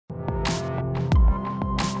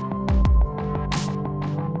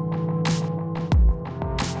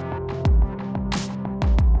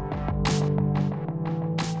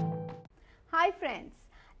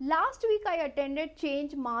Last week I attended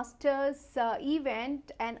Change Masters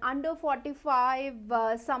event, an under 45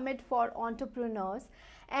 summit for entrepreneurs,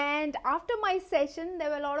 and after my session there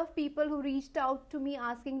were a lot of people who reached out to me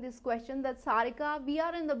asking this question, that Sarika, we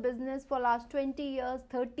are in the business for last 20 years,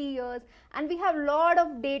 30 years, and we have a lot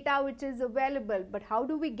of data which is available, but how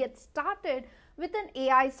do we get started with an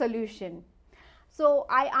AI solution? So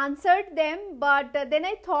I answered them, but then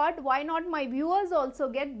I thought, why not my viewers also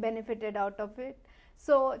get benefited out of it?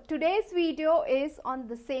 So today's video is on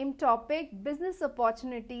the same topic, business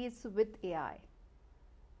opportunities with AI.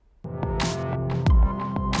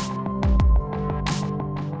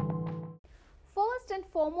 First and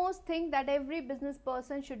foremost thing that every business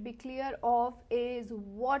person should be clear of is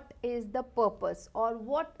what is the purpose or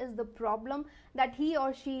what is the problem that he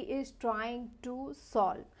or she is trying to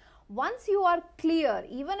solve. Once you are clear,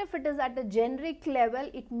 even if it is at a generic level,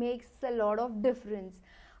 it makes a lot of difference.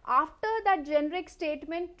 After that generic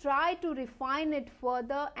statement, try to refine it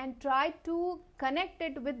further and try to connect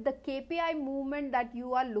it with the KPI movement that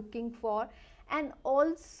you are looking for, and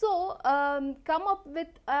also come up with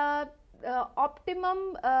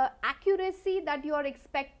optimum accuracy that you are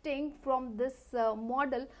expecting from this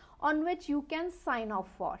model on which you can sign off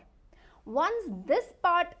for. Once this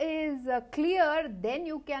part is clear, then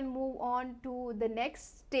you can move on to the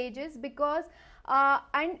next stages, because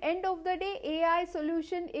and end of the day, AI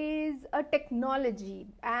solution is a technology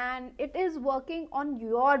and it is working on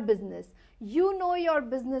your business. You know your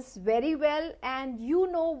business very well and you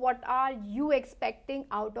know what are you expecting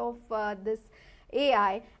out of this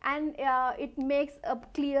AI, and it makes a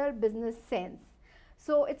clear business sense.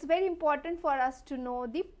 So it's very important for us to know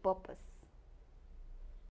the purpose.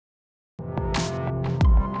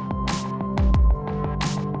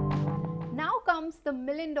 Comes the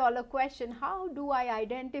million-dollar question: how do I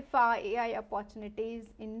identify AI opportunities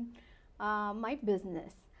in my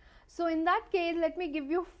business? So in that case, let me give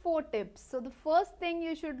you 4 tips. So the first thing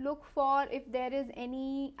you should look for, if there is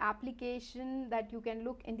any application that you can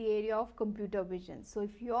look in the area of computer vision. So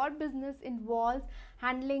if your business involves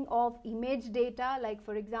handling of image data, like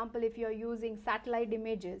for example if you are using satellite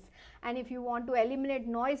images and if you want to eliminate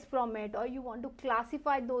noise from it, or you want to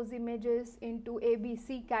classify those images into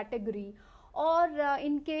ABC category, or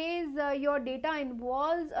in case your data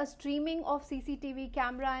involves a streaming of CCTV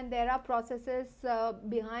camera and there are processes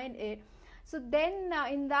behind it, so then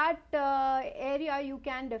in that area you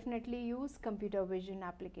can definitely use computer vision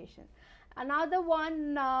application. Another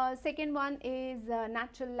one, second one is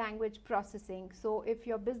natural language processing. So if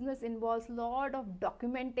your business involves a lot of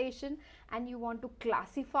documentation and you want to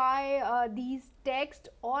classify these text,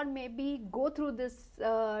 or maybe go through this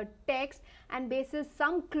text and basis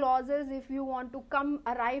some clauses, if you want to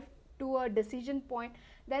arrive to a decision point,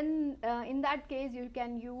 then in that case you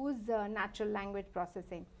can use natural language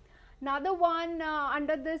processing. Another one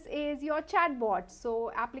under this is your chatbot.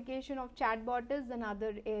 So application of chatbot is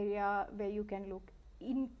another area where you can look.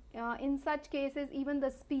 In such cases, even the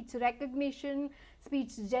speech recognition,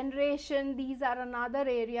 speech generation, these are another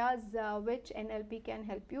areas which NLP can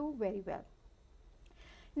help you very well.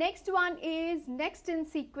 Next one is next in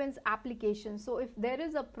sequence application. So if there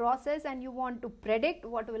is a process and you want to predict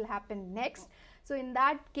what will happen next, so in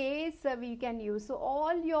that case we can use, so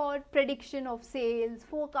all your prediction of sales,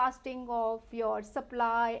 forecasting of your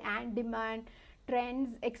supply and demand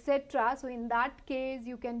trends, etc. So in that case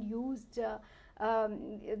you can use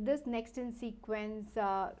this next in sequence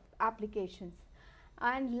applications.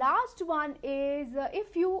 And last one is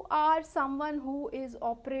if you are someone who is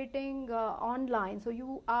operating online, so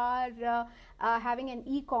you are having an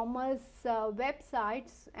e-commerce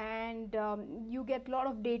websites and you get a lot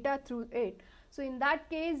of data through it. So in that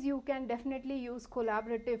case you can definitely use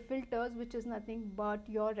collaborative filters, which is nothing but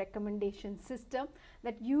your recommendation system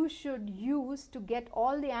that you should use to get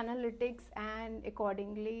all the analytics and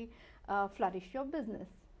accordingly flourish your business.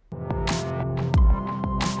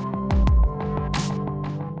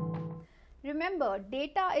 Remember,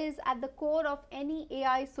 data is at the core of any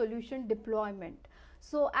AI solution deployment.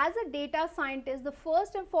 So as a data scientist, the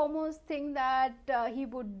first and foremost thing that he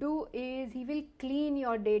would do is he will clean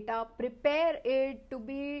your data, prepare it to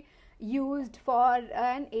be used for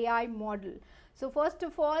an AI model. So first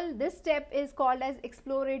of all, this step is called as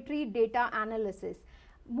exploratory data analysis.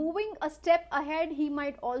 Moving a step ahead, he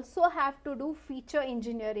might also have to do feature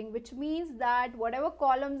engineering, which means that whatever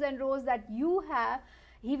columns and rows that you have,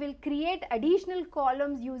 he will create additional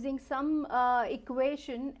columns using some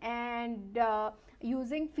equation and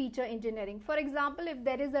using feature engineering. For example, if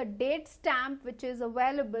there is a date stamp which is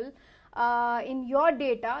available in your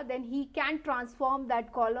data, then he can transform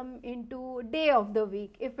that column into day of the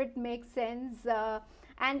week if it makes sense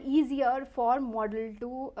and easier for model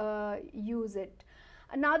to use it.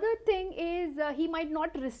 Another thing is he might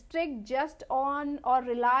not restrict just on or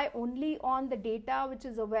rely only on the data which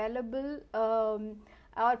is available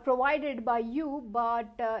or provided by you, but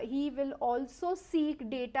he will also seek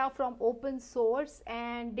data from open source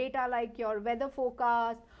and data like your weather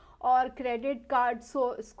forecast or credit card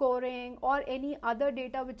scoring or any other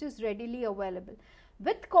data which is readily available.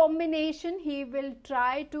 With combination, he will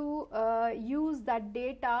try to use that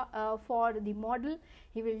data for the model.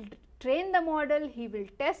 He will train the model, he will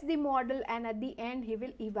test the model, and at the end he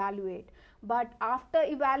will evaluate. But after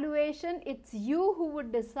evaluation, it's you who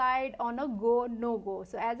would decide on a go, no go.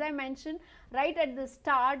 So as I mentioned right at the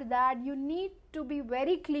start, that you need to be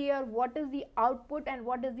very clear what is the output and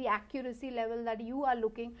what is the accuracy level that you are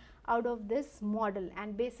looking out of this model,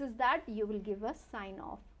 and basis that you will give a sign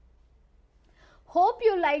off. Hope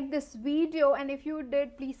you liked this video, and if you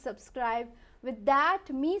did, please subscribe. With that,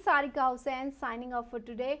 me Sarika Hussain signing off for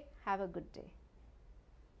today. Have a good day.